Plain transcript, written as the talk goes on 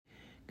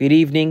Good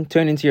evening.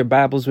 Turn into your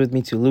Bibles with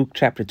me to Luke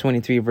chapter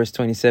 23, verse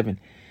 27.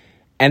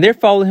 And there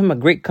followed him a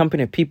great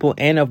company of people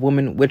and of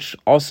women, which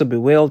also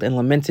bewailed and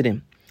lamented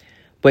him.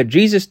 But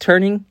Jesus,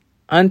 turning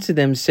unto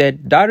them,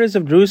 said, Daughters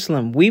of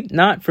Jerusalem, weep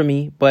not for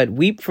me, but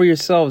weep for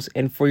yourselves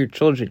and for your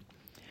children.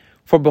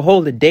 For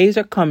behold, the days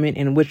are coming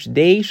in which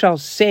they shall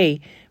say,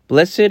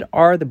 Blessed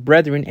are the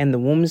brethren and the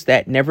wombs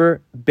that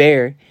never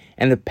bare,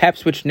 and the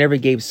paps which never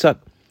gave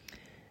suck.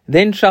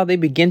 Then shall they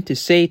begin to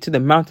say to the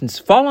mountains,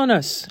 Fall on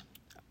us,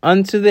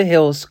 unto the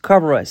hills,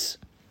 cover us.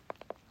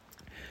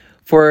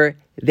 For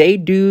they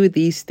do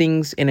these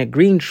things in a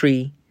green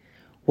tree.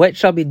 What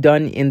shall be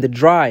done in the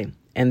dry?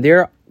 And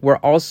there were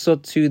also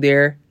two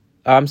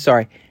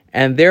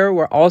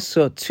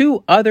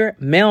other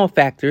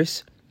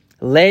malefactors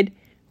led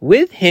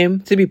with him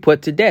to be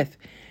put to death.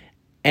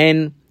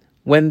 And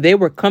when they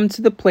were come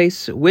to the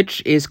place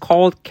which is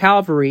called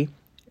Calvary,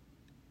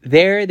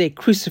 there they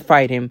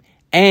crucified him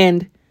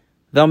and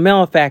the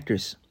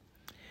malefactors,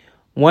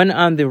 one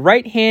on the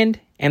right hand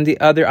and the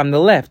other on the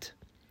left.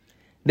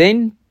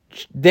 Then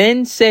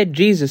said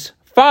Jesus,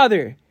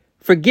 Father,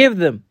 forgive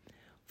them,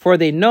 for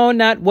they know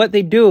not what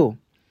they do.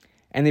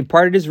 And they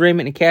parted his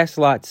raiment and cast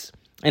lots.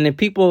 And the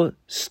people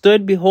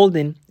stood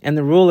beholding, and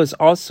the rulers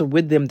also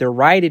with them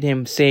derided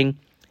him, saying,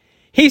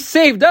 He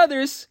saved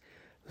others,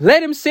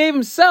 let him save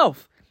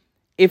himself,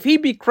 if he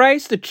be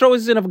Christ, the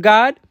chosen of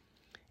God.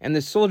 And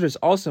the soldiers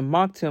also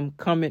mocked him,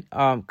 coming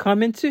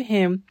to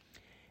him,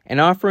 and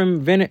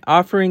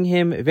offering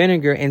him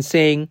vinegar, and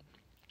saying,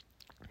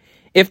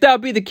 If thou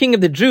be the King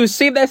of the Jews,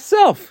 save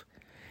thyself.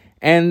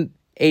 And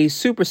a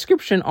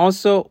superscription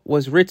also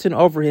was written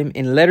over him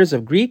in letters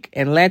of Greek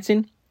and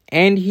Latin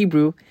and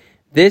Hebrew,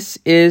 This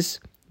is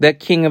the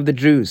King of the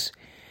Jews.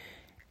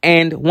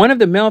 And one of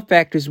the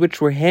malefactors which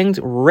were hanged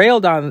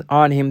railed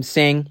on him,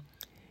 saying,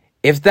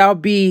 If thou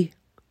be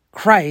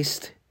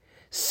Christ,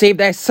 save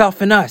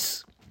thyself and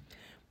us.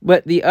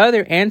 But the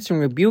other answering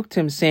rebuked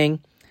him,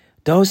 saying,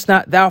 Dost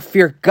not thou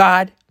fear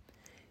God,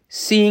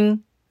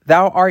 seeing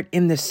thou art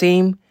in the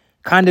same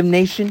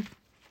condemnation?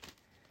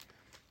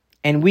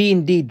 And we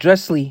indeed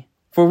justly,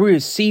 for we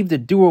receive the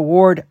due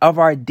reward of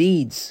our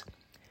deeds.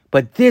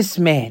 But this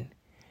man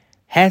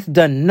hath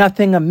done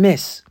nothing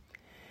amiss.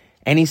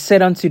 And he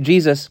said unto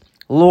Jesus,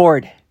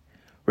 Lord,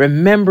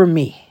 remember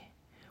me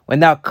when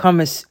thou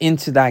comest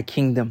into thy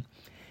kingdom.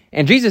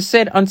 And Jesus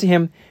said unto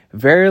him,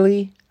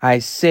 Verily I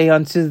say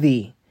unto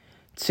thee,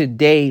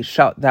 today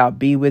shalt thou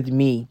be with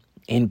me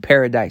in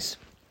paradise.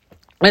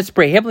 Let's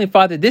pray. Heavenly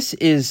Father, this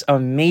is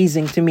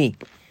amazing to me.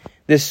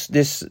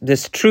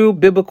 This true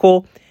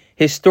biblical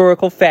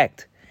historical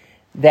fact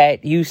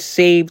that you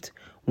saved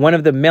one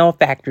of the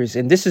malefactors.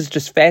 And this is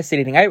just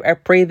fascinating. I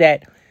pray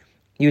that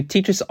you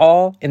teach us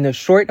all in the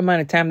short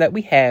amount of time that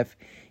we have.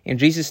 In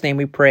Jesus' name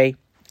we pray.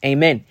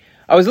 Amen.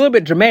 I was a little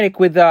bit dramatic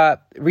with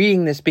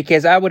reading this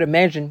because I would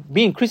imagine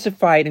being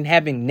crucified and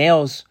having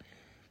nails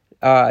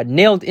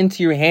nailed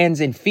into your hands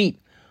and feet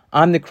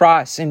on the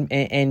cross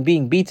and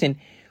being beaten.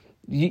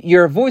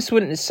 Your voice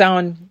wouldn't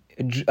sound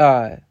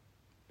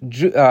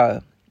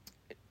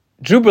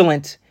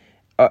jubilant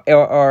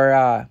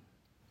or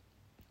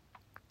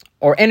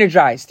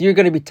energized. You're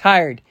going to be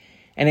tired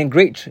and in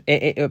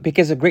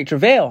because of great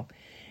travail.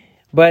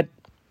 But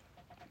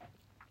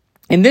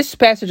in this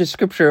passage of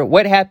scripture,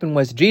 what happened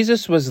was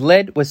Jesus was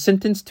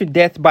sentenced to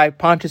death by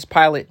Pontius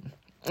Pilate.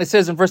 It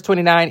says in verse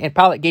 29, and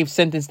Pilate gave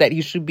sentence that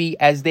he should be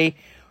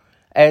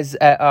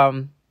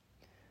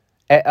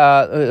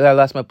I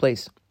lost my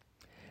place.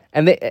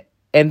 And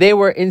they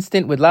were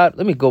instant with loud.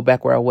 Let me go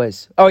back where I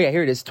was. Oh yeah,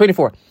 here it is.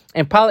 24.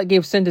 And Pilate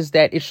gave sentence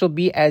that it shall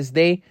be as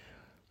the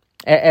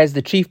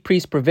chief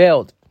priest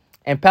prevailed.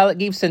 And Pilate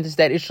gave sentence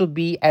that it shall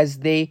be as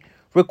they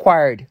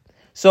required.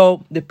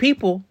 So the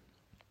people,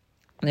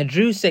 the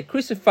Jews said,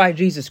 crucify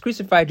Jesus,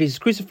 crucify Jesus,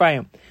 crucify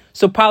him.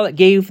 So Pilate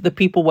gave the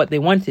people what they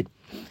wanted.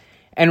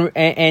 And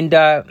led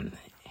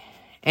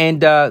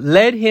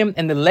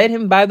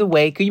him by the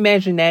way. Can you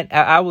imagine that?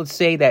 I would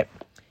say that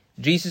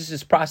Jesus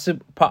is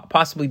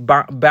possibly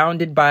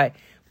bounded by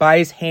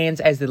his hands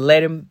as they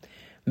led him.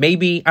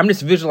 Maybe I'm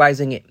just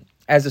visualizing it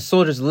as the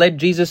soldiers led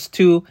Jesus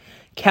to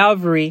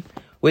Calvary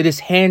with his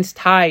hands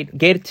tied,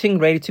 getting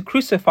ready to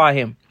crucify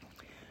him.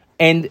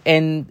 And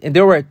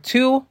there were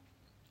two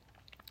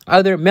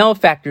other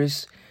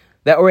malefactors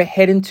that were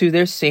heading to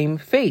their same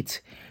fate.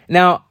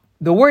 Now,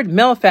 the word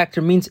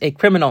malefactor means a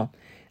criminal.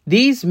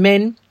 These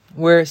men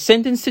were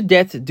sentenced to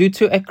death due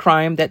to a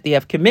crime that they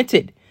have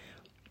committed.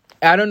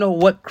 I don't know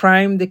what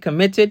crime they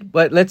committed,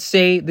 but let's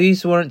say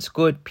these weren't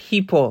good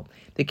people.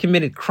 They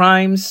committed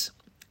crimes,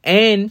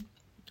 and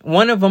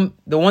one of them,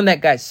 the one that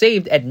got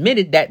saved,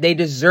 admitted that they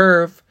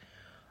deserve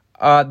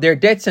their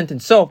death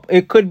sentence. So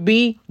it could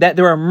be that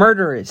they were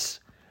murderers,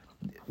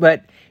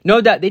 but no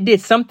doubt they did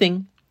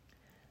something,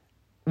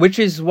 which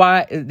is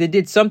why they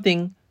did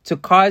something to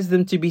cause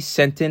them to be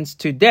sentenced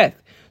to death.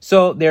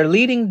 So they're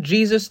leading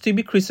Jesus to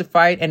be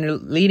crucified, and they're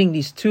leading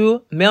these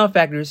two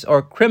malefactors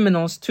or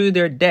criminals to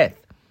their death.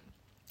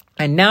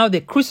 And now they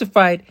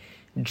crucified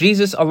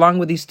Jesus along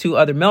with these two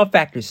other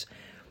malefactors.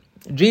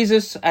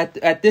 Jesus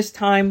at this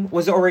time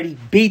was already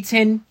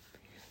beaten.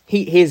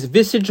 His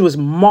visage was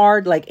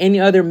marred like any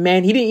other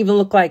man. He didn't even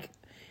look like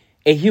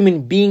a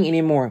human being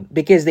anymore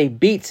because they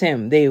beat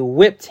him. They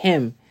whipped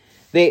him.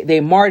 They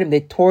marred him.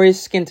 They tore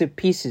his skin to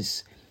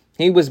pieces.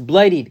 He was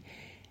bloodied.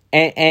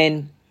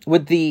 And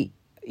with the,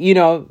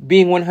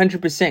 being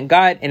 100%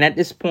 God, and at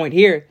this point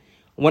here,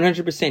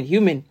 100%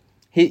 human,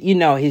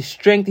 his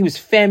strength, he was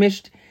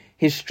famished.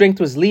 His strength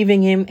was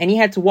leaving him, and he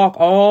had to walk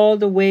all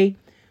the way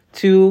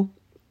to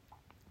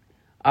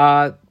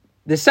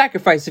the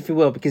sacrifice, if you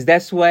will, because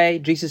that's why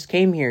Jesus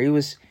came here.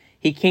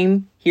 He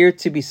came here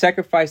to be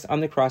sacrificed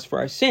on the cross for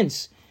our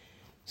sins.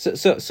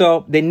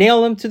 So they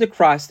nailed him to the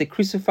cross. They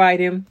crucified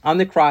him on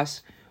the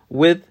cross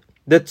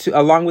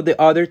along with the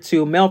other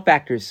two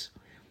malefactors,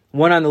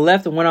 one on the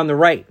left and one on the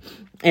right.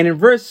 And in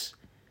verse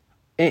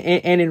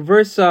 39,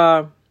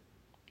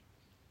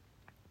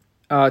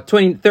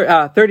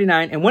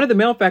 and one of the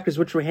malefactors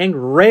which were hanged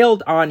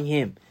railed on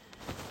him.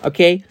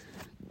 Okay,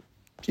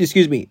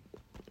 excuse me.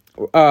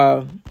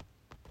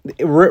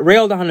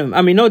 Railed on him.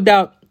 I mean, no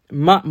doubt,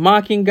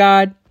 mocking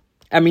God.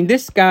 I mean,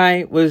 this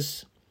guy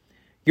was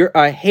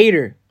a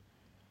hater.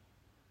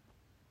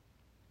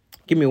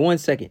 Give me 1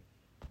 second.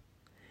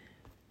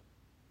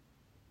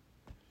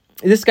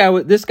 This guy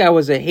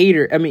was a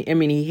hater. I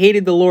mean, he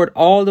hated the Lord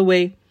all the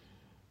way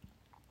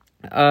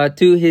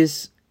to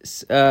his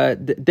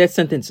death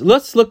sentence.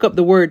 Let's look up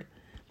the word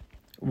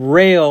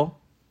rail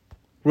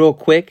real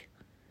quick,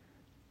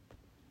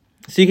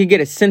 so you can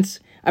get a sense.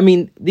 I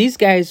mean, these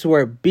guys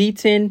were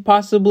beaten,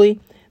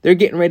 possibly. They're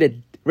getting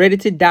ready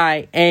to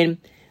die. And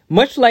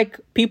much like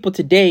people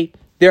today,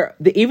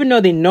 even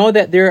though they know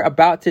that they're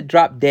about to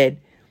drop dead,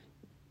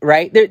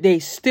 right? They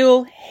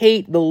still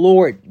hate the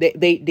Lord.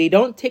 They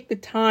don't take the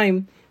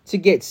time to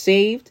get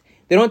saved.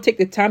 They don't take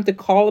the time to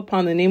call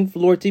upon the name of the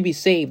Lord to be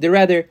saved. They're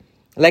rather,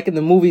 like in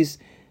the movies,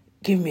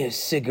 give me a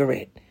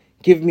cigarette,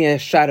 give me a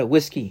shot of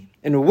whiskey.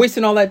 And they're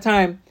wasting all that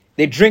time.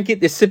 They drink it,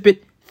 they sip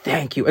it,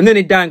 thank you. And then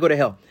they die and go to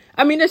hell.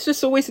 I mean, that's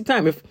just a waste of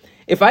time.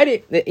 If I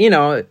did,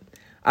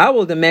 I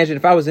would imagine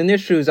if I was in their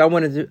shoes, I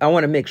want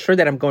to make sure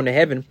that I'm going to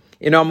heaven.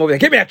 I'm over there,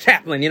 give me a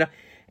chaplain,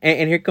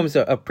 and here comes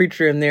a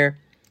preacher in there,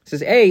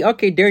 says, hey,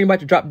 okay, Darion, you're about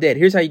to drop dead.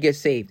 Here's how you get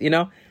saved.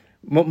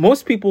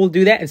 Most people will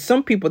do that. And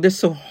some people, they're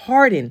so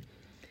hardened,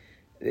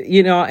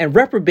 and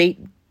reprobate,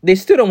 they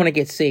still don't want to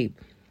get saved.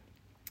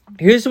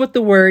 Here's what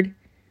the word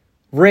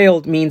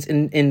railed means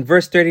in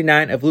verse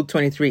 39 of Luke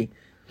 23.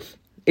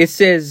 It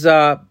says,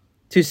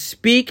 to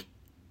speak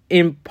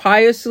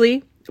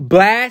impiously,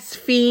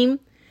 blaspheme,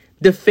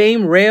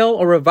 defame, rail,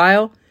 or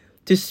revile,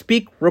 to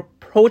speak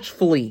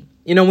reproachfully.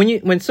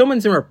 When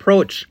someone's in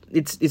reproach,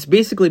 it's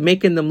basically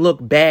making them look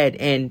bad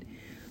and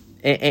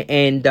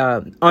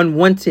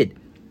unwanted.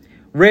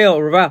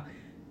 Rail, revile.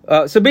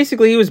 So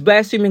basically, he was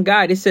blaspheming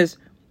God. It says,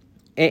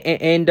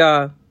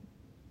 where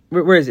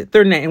is it?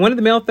 39. And one of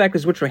the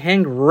malefactors which were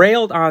hanged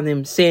railed on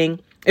him, saying,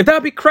 if thou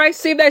be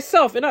Christ, save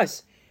thyself and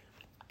us.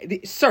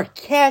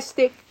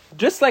 Sarcastic,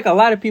 just like a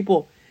lot of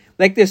people,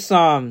 like this guy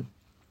on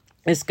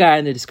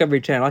the Discovery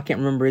Channel. I can't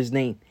remember his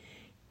name.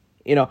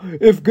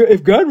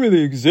 If God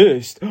really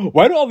exists,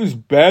 why do all these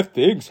bad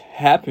things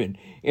happen?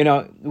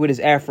 With his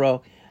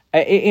afro.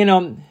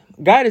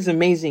 God is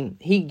amazing.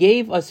 He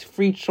gave us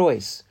free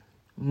choice.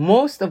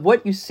 Most of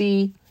what you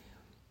see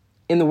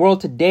in the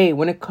world today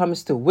when it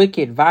comes to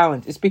wicked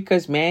violence is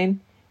because man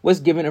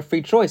was given a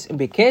free choice. And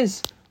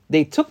because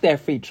they took that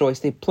free choice,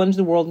 they plunged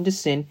the world into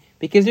sin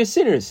because they're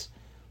sinners.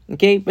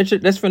 Okay, but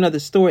that's for another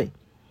story.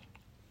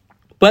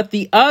 But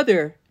the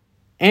other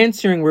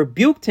answering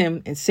rebuked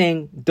him and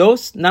saying,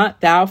 dost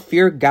not thou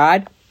fear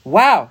God?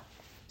 Wow.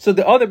 So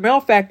the other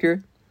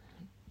malefactor,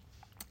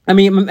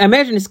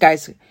 imagine this,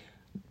 guys.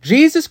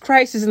 Jesus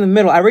Christ is in the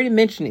middle. I already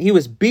mentioned it. He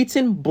was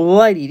beaten,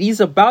 bloodied. He's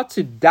about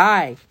to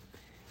die,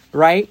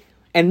 right?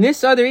 And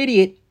this other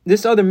idiot,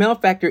 this other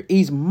malefactor,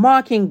 he's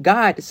mocking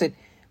God. He said,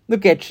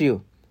 look at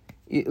you.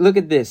 Look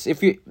at this.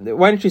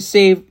 Why don't you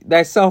save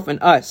thyself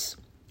and us?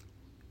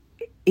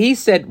 He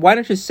said, why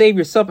don't you save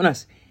yourself and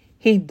us?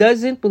 He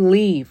doesn't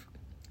believe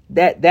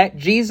that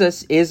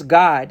Jesus is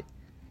God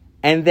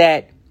and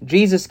that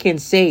Jesus can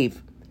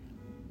save.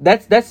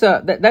 That's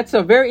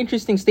a very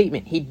interesting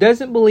statement. He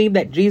doesn't believe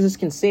that Jesus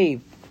can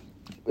save.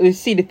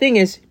 See, the thing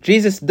is,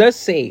 Jesus does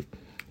save.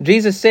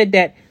 Jesus said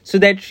that so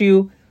that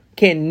you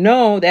can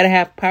know that I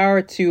have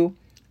power to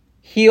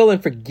heal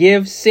and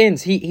forgive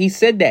sins. He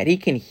said that he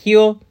can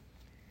heal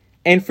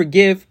and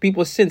forgive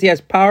people's sins. He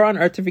has power on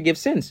earth to forgive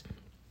sins.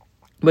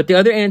 But the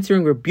other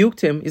answering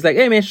rebuked him. He's like,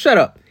 hey man, shut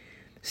up.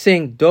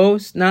 Saying,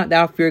 dost not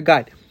thou fear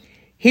God?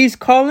 He's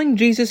calling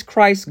Jesus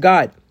Christ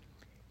God.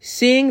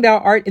 Seeing thou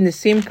art in the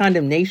same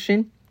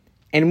condemnation,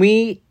 and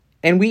we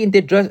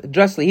indeed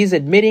justly. He's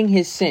admitting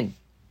his sin.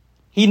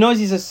 He knows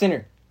he's a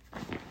sinner.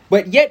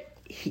 But yet,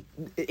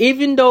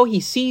 even though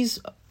he sees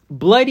a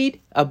bloodied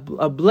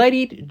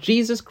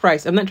Jesus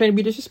Christ, I'm not trying to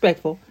be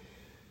disrespectful,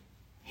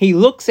 he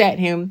looks at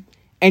him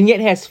and yet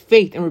has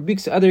faith and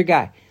rebukes the other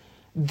guy.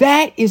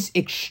 That is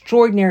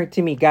extraordinary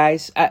to me,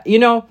 guys.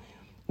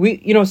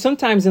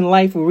 sometimes in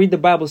life we read the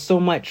Bible so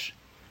much,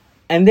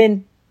 and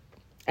then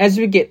as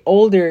we get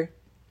older,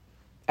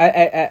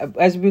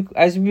 as we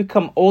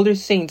become older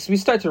saints, we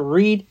start to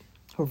read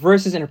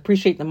verses and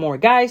appreciate them more.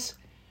 Guys,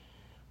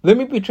 let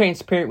me be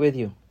transparent with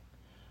you.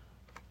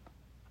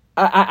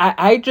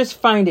 I just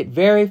find it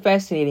very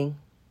fascinating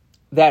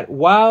that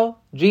while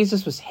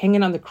Jesus was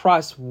hanging on the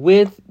cross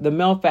with the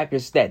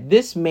malefactors, that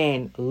this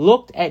man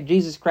looked at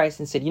Jesus Christ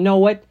and said, you know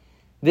what?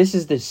 This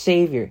is the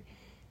Savior.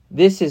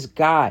 This is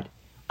God.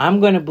 I'm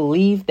going to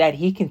believe that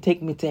he can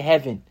take me to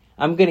heaven.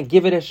 I'm going to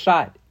give it a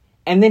shot.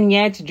 And then he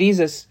asked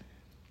Jesus,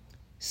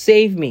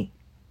 save me.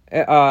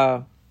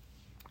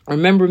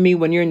 Remember me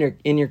when you're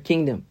in your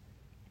kingdom.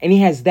 And he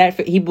has that.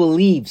 He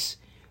believes.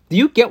 Do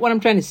you get what I'm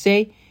trying to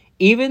say?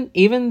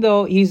 Even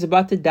though he's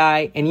about to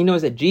die and he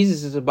knows that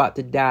Jesus is about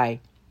to die,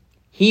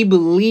 he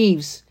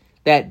believes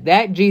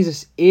that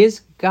Jesus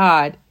is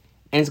God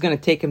and is going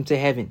to take him to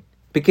heaven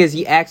because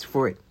he asked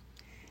for it.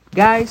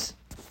 Guys,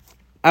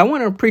 I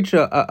want to preach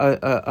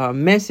a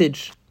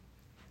message.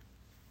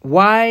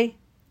 Why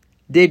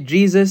did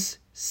Jesus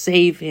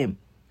save him?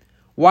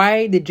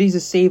 Why did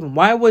Jesus save him?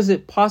 Why was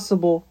it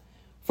possible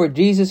for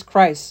Jesus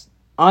Christ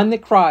on the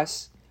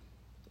cross,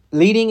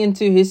 leading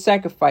into his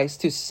sacrifice,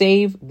 to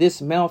save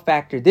this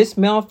malefactor? This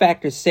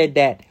malefactor said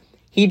that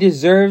he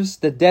deserves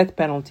the death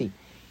penalty.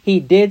 He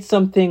did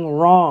something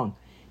wrong.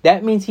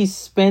 That means he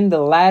spent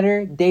the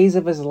latter days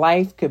of his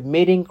life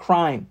committing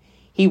crime.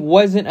 He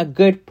wasn't a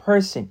good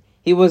person.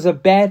 He was a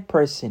bad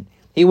person.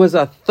 He was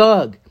a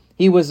thug.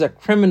 He was a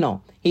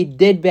criminal. He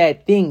did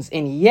bad things.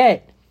 And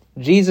yet,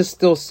 Jesus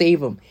still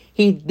saved him.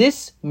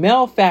 This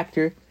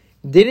malefactor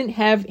didn't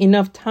have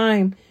enough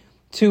time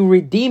to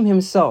redeem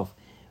himself.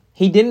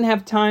 He didn't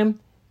have time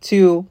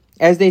to,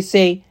 as they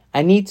say,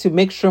 I need to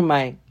make sure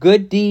my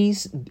good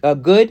deeds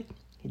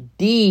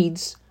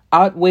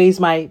outweighs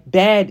my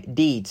bad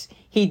deeds.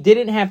 He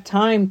didn't have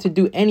time to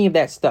do any of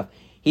that stuff.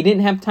 He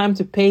didn't have time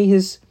to pay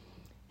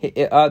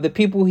the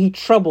people he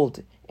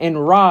troubled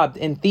and robbed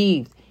and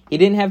thieved. He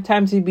didn't have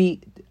time to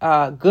be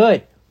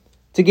good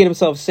to get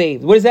himself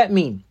saved. What does that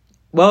mean?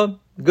 Well,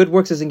 good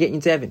works doesn't get you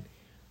to heaven.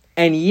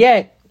 And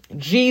yet,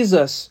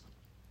 Jesus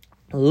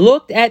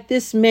looked at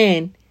this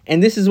man,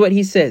 and this is what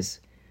he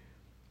says.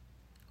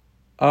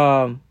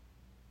 Where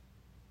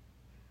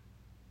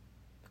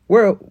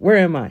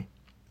am I?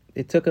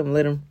 It took him,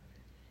 let him.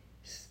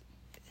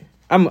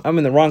 I'm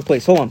in the wrong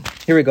place. Hold on.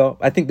 Here we go.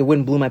 I think the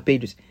wind blew my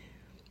pages.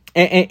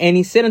 And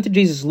he said unto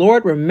Jesus,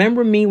 Lord,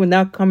 remember me when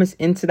thou comest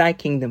into thy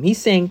kingdom.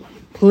 He's saying,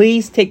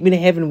 please take me to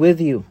heaven with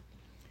you.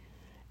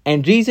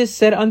 And Jesus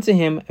said unto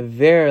him,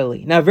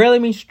 verily. Now, verily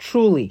means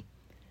truly.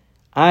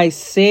 I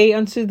say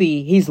unto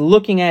thee, he's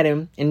looking at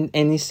him and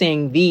he's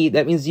saying thee,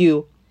 that means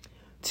you.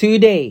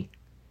 Today,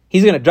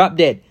 he's going to drop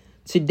dead.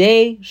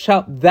 Today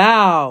shalt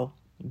thou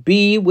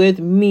be with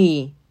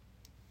me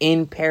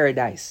in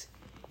paradise.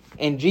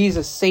 And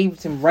Jesus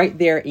saved him right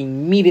there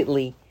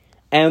immediately.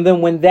 And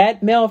then when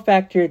that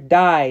malefactor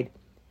died,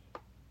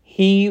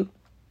 he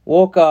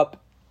woke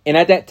up. And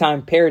at that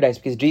time, paradise,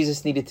 because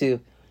Jesus needed to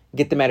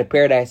get them out of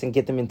paradise and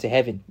get them into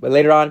heaven. But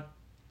later on,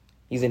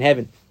 he's in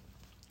heaven.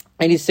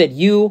 And he said,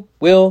 you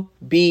shall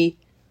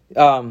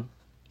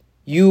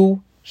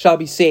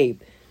be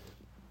saved.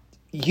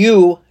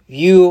 You.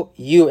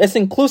 It's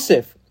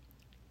inclusive,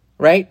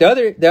 right?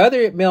 The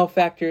other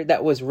malefactor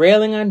that was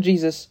railing on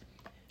Jesus,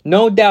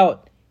 no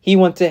doubt he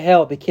went to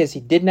hell because he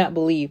did not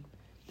believe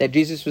that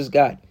Jesus was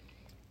God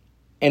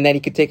and that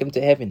he could take him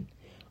to heaven.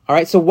 All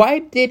right. So why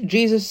did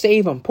Jesus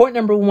save him? Point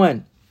number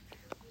one.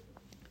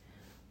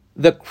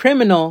 The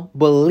criminal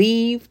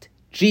believed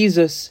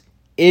Jesus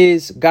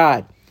is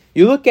God.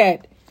 You look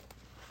at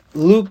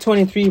Luke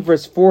 23,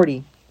 verse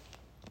 40.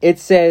 It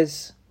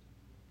says,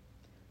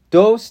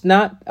 but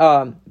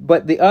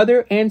the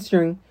other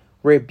answering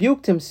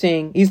rebuked him,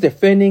 saying, he's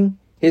defending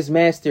his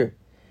master.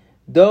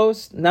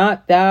 Dost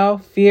not thou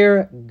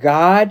fear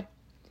God,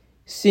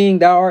 seeing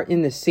thou art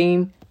in the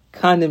same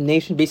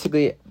condemnation,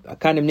 basically a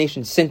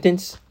condemnation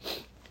sentence?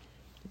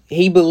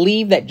 He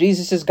believed that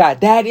Jesus is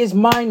God. That is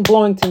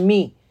mind-blowing to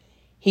me.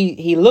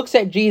 He looks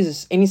at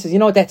Jesus and he says, you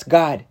know what? That's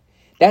God.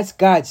 That's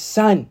God's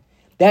son.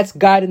 That's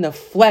God in the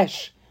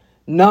flesh.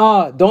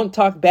 No, don't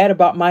talk bad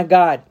about my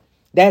God.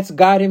 That's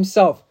God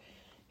himself.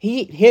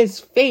 His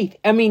faith.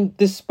 I mean,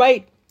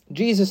 despite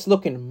Jesus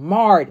looking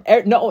marred,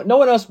 no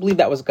one else believed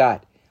that was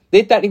God.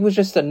 They thought he was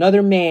just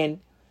another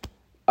man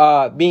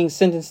being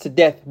sentenced to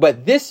death.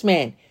 But this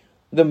man,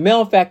 the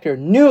malefactor,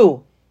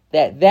 knew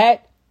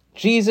that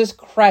Jesus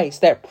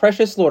Christ, that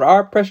precious Lord,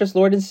 our precious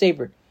Lord and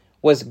Savior,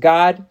 was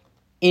God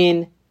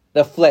in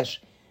the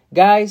flesh.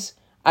 Guys,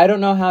 I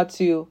don't know how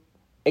to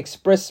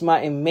express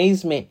my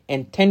amazement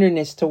and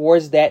tenderness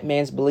towards that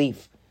man's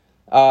belief,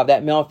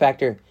 that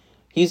malefactor.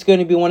 He's going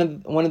to be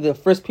one of the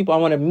first people I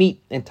want to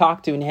meet and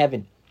talk to in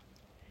heaven.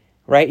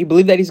 Right? He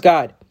believed that he's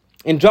God.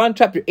 In John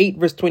chapter 8,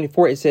 verse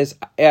 24, it says,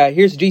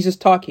 here's Jesus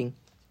talking.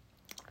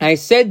 I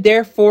said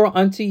therefore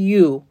unto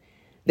you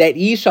that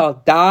ye shall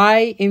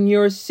die in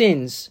your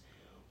sins.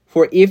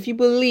 For if you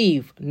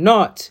believe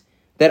not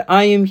that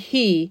I am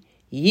he,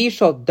 ye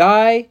shall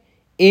die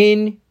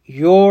in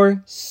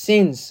your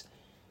sins.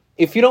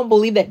 If you don't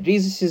believe that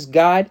Jesus is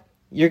God,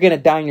 you're going to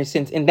die in your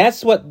sins. And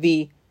that's what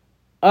the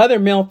other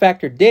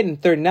malefactor did in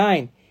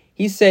 39.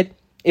 He said,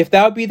 if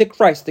thou be the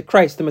Christ,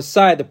 the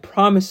Messiah, the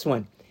promised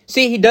one.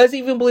 See, he doesn't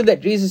even believe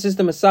that Jesus is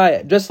the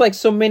Messiah. Just like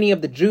so many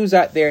of the Jews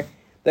out there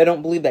that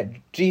don't believe that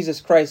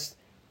Jesus Christ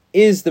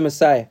is the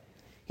Messiah.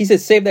 He said,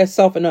 save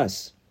thyself and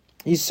us.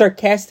 He's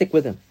sarcastic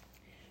with him.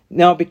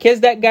 Now,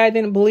 because that guy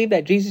didn't believe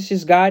that Jesus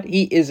is God,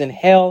 he is in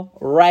hell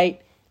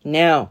right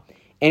now.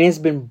 And it's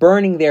been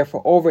burning there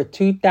for over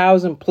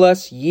 2,000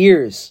 plus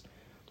years.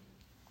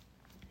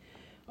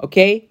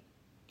 Okay?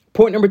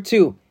 Point number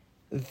 2.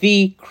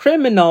 The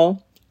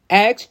criminal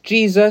asked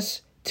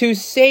Jesus to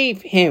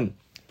save him.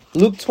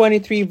 Luke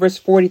 23 verse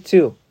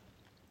 42.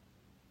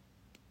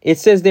 It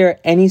says there,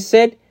 and he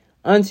said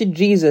unto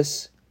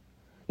Jesus.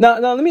 Now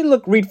let me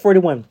read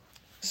 41.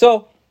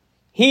 So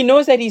he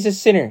knows that he's a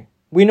sinner.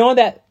 We know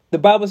that the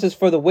Bible says,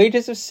 for the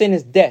wages of sin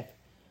is death.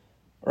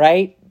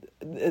 Right?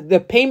 The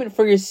payment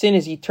for your sin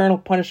is eternal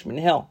punishment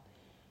in hell.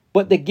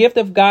 But the gift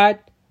of God...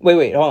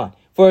 Wait, hold on.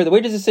 For the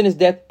wages of sin is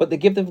death, but the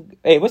gift of...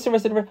 Hey, what's the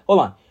rest of the verse?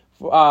 Hold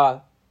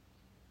on.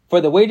 For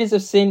the wages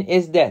of sin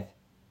is death.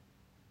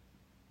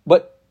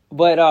 But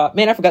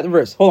man, I forgot the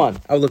verse. Hold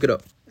on. I'll look it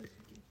up.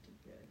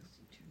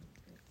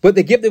 But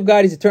the gift of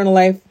God is eternal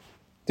life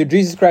through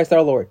Jesus Christ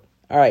our Lord.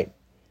 All right.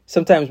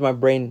 Sometimes my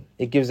brain,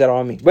 it gives that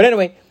on me. But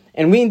anyway,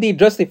 and we indeed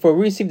justly, for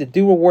we receive the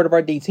due reward of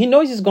our deeds. He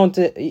knows he's going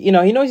to, he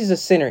knows he's a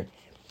sinner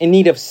in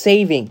need of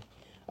saving.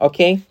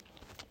 Okay.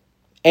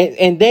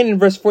 And then in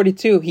verse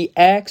 42, he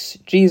asks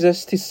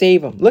Jesus to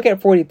save him. Look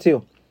at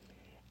 42.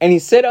 And he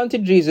said unto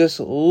Jesus,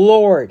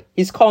 Lord.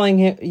 He's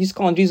calling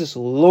Jesus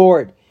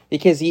Lord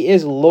because he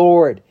is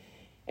Lord.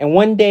 And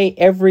one day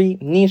every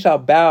knee shall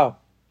bow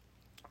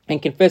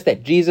and confess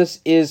that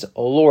Jesus is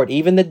Lord,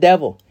 even the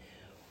devil.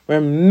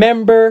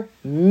 Remember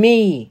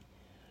me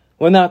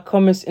when thou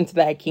comest into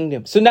thy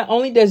kingdom. So not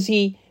only does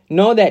he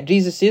know that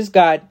Jesus is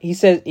God, he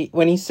says,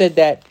 when he said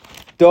that,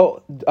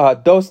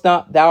 dost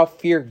not thou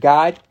fear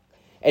God,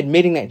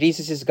 admitting that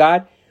Jesus is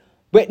God.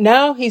 But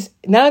now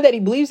that he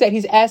believes that,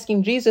 he's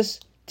asking Jesus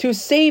to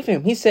save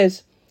him. He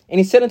says, and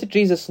he said unto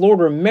Jesus, Lord,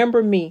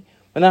 remember me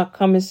when thou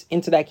comest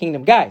into thy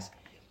kingdom. Guys,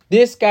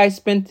 this guy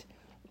spent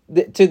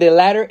to the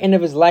latter end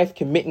of his life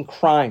committing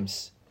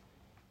crimes,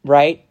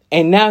 right?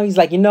 And now he's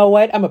like, you know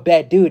what? I'm a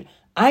bad dude.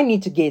 I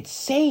need to get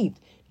saved.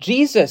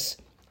 Jesus,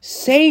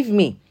 save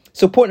me.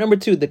 So point number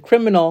 2, the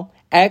criminal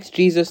asked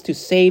Jesus to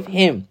save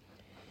him.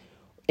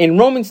 In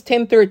Romans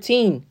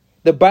 10:13,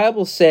 the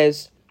Bible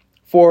says,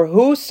 for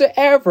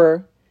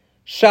whosoever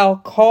shall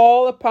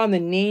call upon the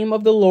name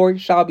of the Lord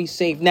shall be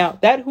saved. Now,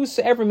 that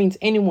whosoever means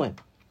anyone,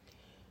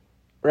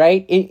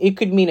 right? It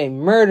could mean a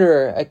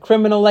murderer, a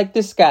criminal like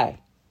this guy,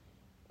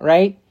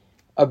 right?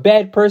 A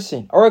bad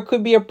person. Or it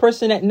could be a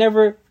person that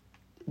never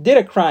did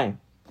a crime.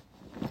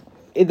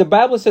 The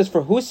Bible says,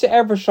 for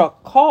whosoever shall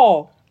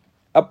call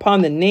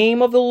upon the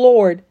name of the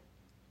Lord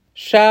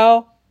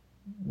shall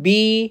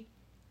be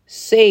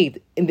saved.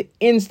 And the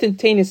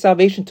instantaneous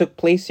salvation took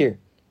place here.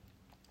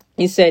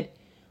 He said,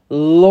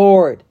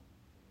 Lord.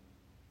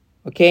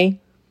 Okay?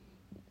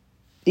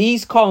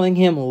 He's calling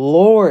him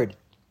Lord.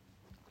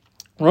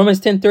 Romans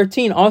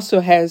 10:13 also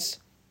has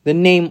the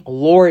name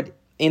Lord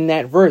in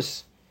that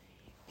verse.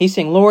 He's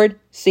saying, Lord,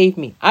 save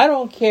me. I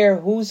don't care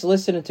who's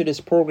listening to this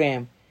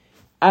program.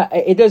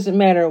 It doesn't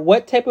matter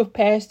what type of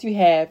past you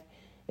have.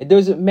 It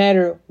doesn't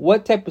matter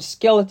what type of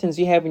skeletons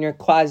you have in your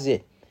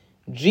closet.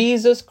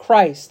 Jesus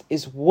Christ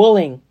is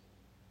willing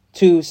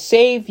to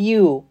save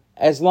you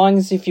as long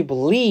as if you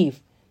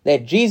believe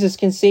that Jesus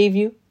can save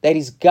you, that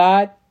he's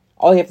God.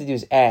 All you have to do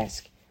is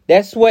ask.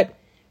 That's what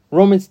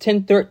Romans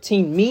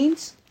 10:13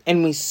 means.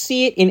 And we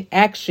see it in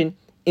action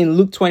in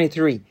Luke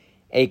 23.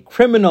 A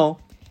criminal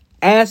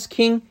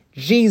asking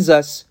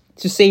Jesus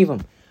to save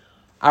him.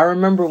 I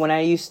remember when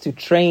I used to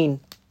train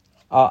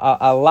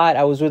a lot,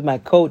 I was with my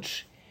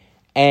coach,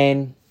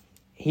 and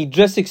he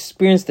just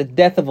experienced the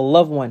death of a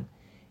loved one.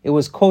 It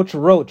was Coach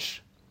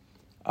Roach.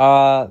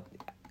 I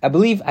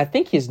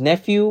think his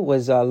nephew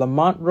was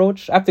Lamont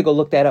Roach. I have to go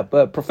look that up, but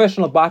a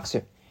professional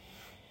boxer.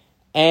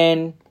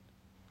 And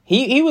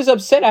he was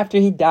upset after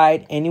he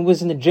died, and he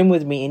was in the gym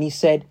with me, and he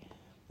said,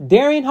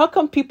 Darion, how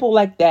come people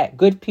like that,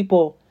 good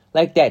people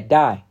like that,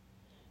 die?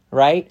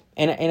 Right?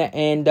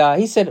 And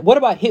he said, what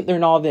about Hitler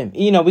and all of them?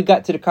 You know, we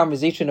got to the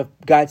conversation of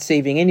God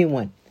saving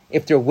anyone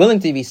if they're willing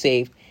to be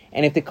saved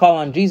and if they call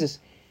on Jesus.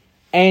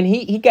 And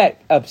he got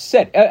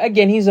upset.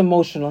 Again, he's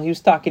emotional. He was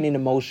talking in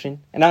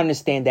emotion, and I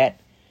understand that.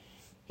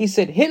 He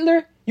said,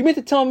 Hitler, you meant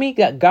to tell me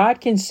that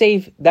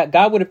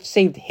God would have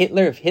saved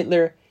Hitler if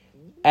Hitler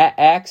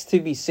asked to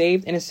be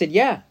saved? And I said,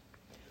 yeah,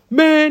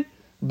 man,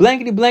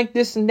 blankety blank,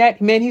 this and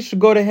that, man, he should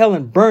go to hell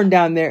and burn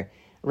down there.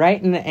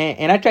 Right.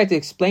 And I tried to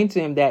explain to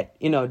him that,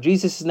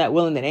 Jesus is not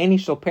willing that any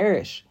shall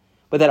perish,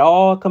 but that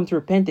all come to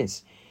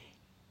repentance.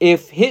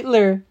 If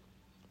Hitler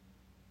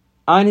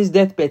on his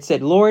deathbed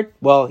said, Lord,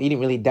 well, he didn't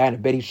really die in a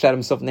bed. He shot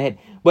himself in the head.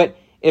 But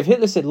if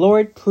Hitler said,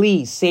 Lord,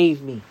 please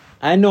save me.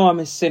 I know I'm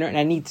a sinner and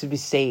I need to be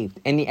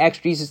saved. And he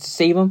asked Jesus to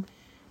save him.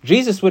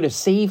 Jesus would have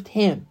saved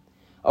him.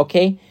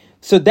 Okay?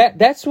 So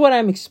that's what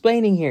I'm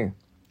explaining here.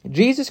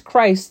 Jesus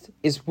Christ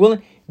is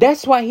willing.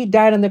 That's why he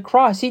died on the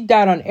cross. He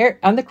died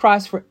on the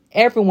cross for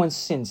everyone's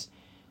sins,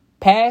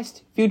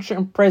 past, future,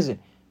 and present.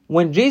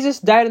 When Jesus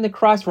died on the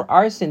cross for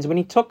our sins, when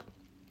he took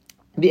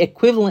the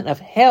equivalent of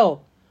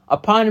hell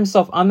upon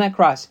himself on that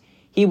cross,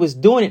 he was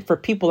doing it for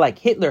people like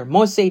Hitler,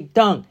 Mao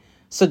Zedong,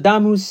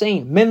 Saddam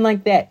Hussein, men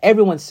like that.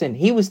 Everyone's sin.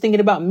 He was thinking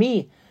about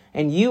me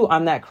and you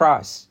on that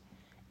cross.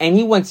 And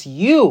he wants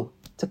you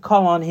to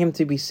call on him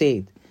to be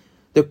saved.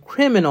 The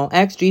criminal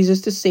asked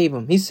Jesus to save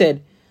him. He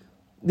said,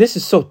 this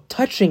is so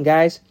touching,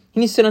 guys.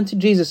 And he said unto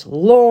Jesus,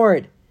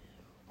 Lord,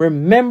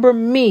 remember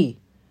me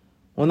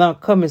when thou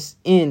comest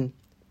in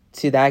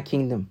to thy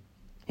kingdom.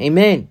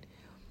 Amen.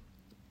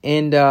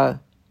 And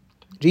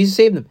Jesus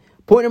saved him.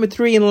 Point number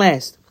 3 and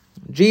last.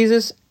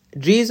 Jesus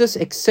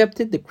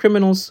accepted the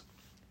criminal's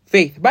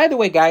faith. By the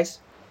way, guys,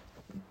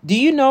 do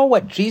you know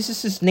what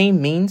Jesus'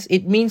 name means?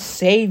 It means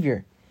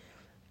Savior.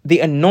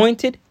 The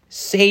anointed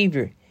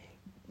Savior.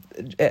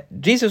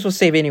 Jesus will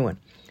save anyone.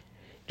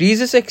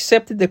 Jesus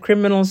accepted the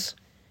criminal's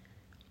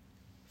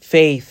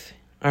faith.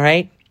 All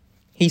right?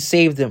 He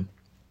saved him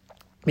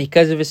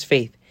because of his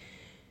faith.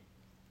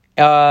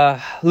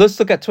 Let's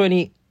look at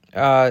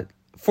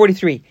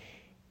 43.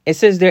 It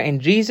says there,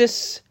 and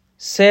Jesus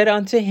said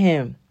unto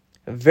him,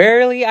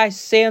 verily I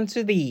say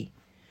unto thee,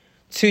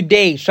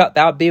 today shalt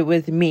thou be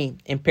with me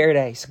in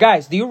paradise.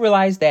 Guys, do you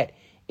realize that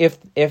if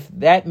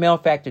that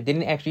malefactor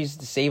didn't actually use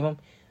to save him,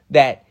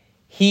 that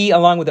he,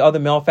 along with the other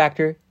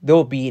malefactor,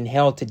 they'll be in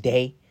hell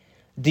today?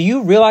 Do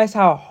you realize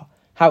how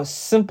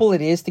simple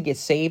it is to get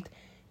saved?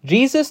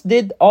 Jesus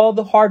did all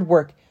the hard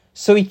work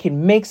so he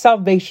can make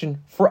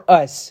salvation for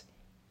us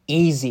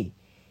easy.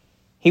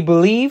 He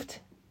believed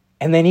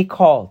and then he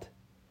called.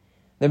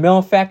 The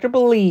malefactor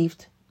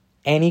believed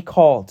and he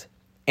called.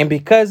 And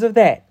because of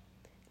that,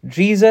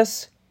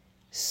 Jesus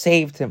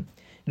saved him.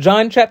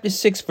 John chapter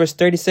 6 verse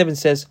 37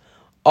 says,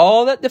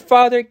 all that the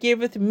Father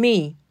giveth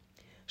me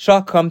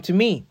shall come to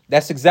me.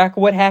 That's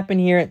exactly what happened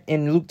here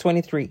in Luke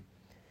 23.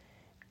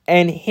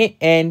 And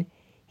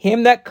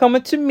him that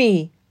cometh to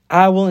me,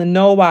 I will in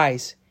no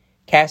wise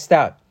cast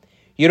out.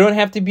 You don't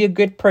have to be a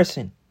good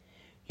person.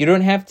 You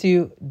don't have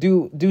to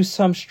do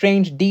some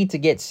strange deed to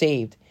get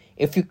saved.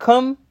 If you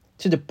come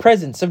to the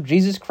presence of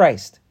Jesus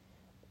Christ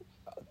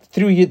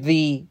through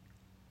the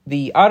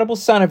audible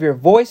sound of your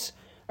voice,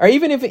 or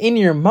even if in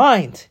your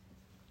mind,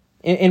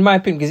 in my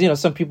opinion, because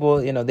some people,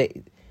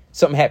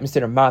 something happens to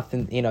their mouth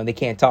and they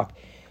can't talk,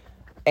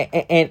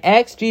 and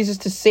ask Jesus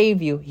to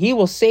save you, he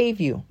will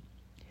save you.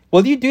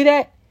 Will you do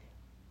that?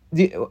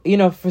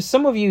 For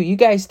some of you, you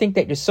guys think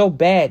that you're so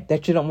bad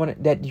that you don't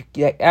want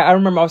to. I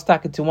remember I was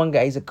talking to one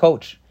guy. He's a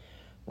coach,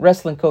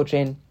 wrestling coach,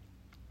 and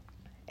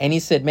he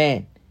said,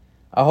 "Man,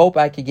 I hope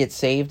I could get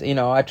saved.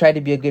 I try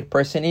to be a good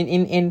person."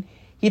 And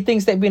he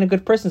thinks that being a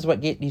good person is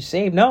what get you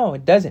saved. No,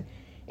 it doesn't.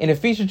 In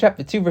Ephesians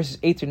chapter 2, verses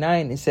 8 through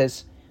 9, it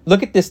says,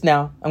 "Look at this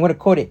now. I'm going to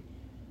quote it."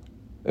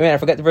 Man, I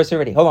forgot the verse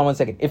already. Hold on one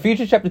second.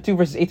 Ephesians chapter 2,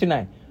 verses 8 through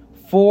 9.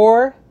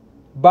 For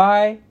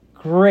by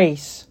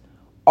grace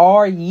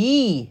are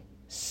ye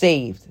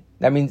saved.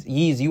 That means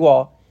ye is you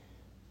all.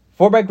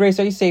 For by grace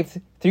are ye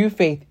saved through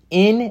faith,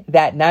 in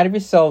that not of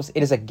yourselves,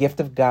 it is a gift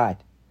of God.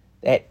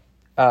 It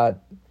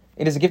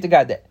is a gift of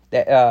God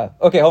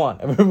okay,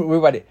 hold on.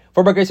 Rewind it.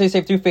 For by grace are ye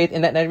saved through faith,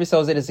 in that not of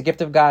yourselves, it is a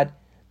gift of God.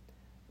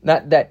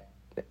 Not that,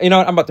 I'm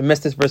about to mess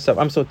this verse up.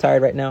 I'm so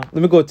tired right now.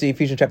 Let me go to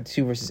Ephesians chapter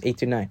 2, verses 8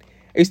 through 9.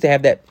 I used to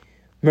have that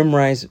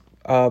memorized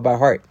by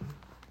heart.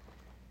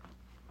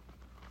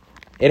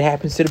 It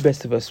happens to the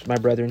best of us, my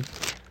brethren.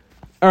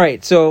 All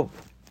right, so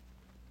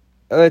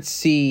let's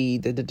see.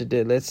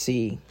 Let's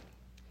see.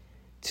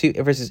 2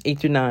 verses 8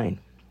 through 9.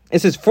 It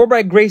says, for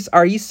by grace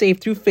are ye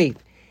saved through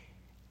faith,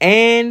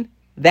 and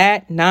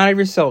that not of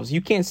yourselves.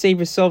 You can't save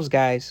yourselves,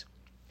 guys.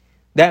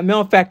 That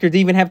malefactor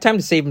didn't even have time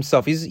to save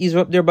himself. He's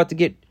up there about to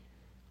get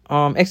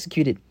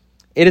executed.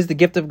 It is the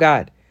gift of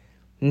God,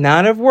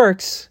 not of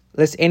works,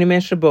 lest any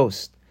man should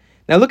boast.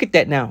 Now look at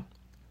that now.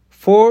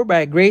 For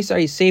by grace are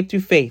ye saved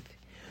through faith.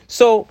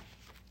 So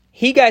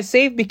he got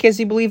saved because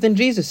he believed in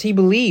Jesus. He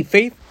believed.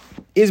 Faith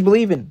is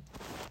believing.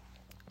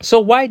 So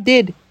why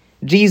did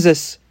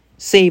Jesus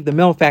save the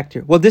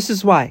malefactor? Well, this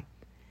is why.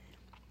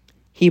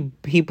 He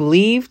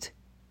believed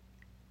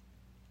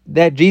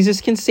that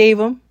Jesus can save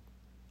him,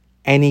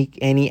 and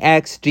he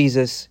asked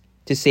Jesus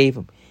to save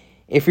him.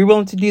 If you're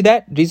willing to do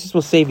that, Jesus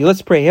will save you.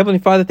 Let's pray. Heavenly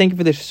Father, thank you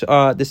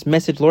for this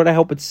message, Lord. I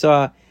hope it's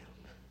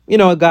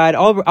God.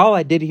 All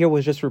I did here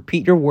was just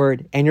repeat your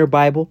word and your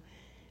Bible,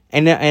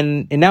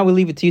 and now we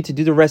leave it to you to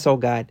do the rest, oh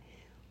God.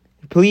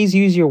 Please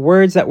use your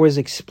words that was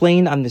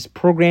explained on this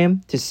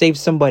program to save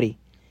somebody.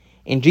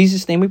 In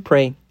Jesus' name we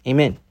pray.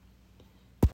 Amen.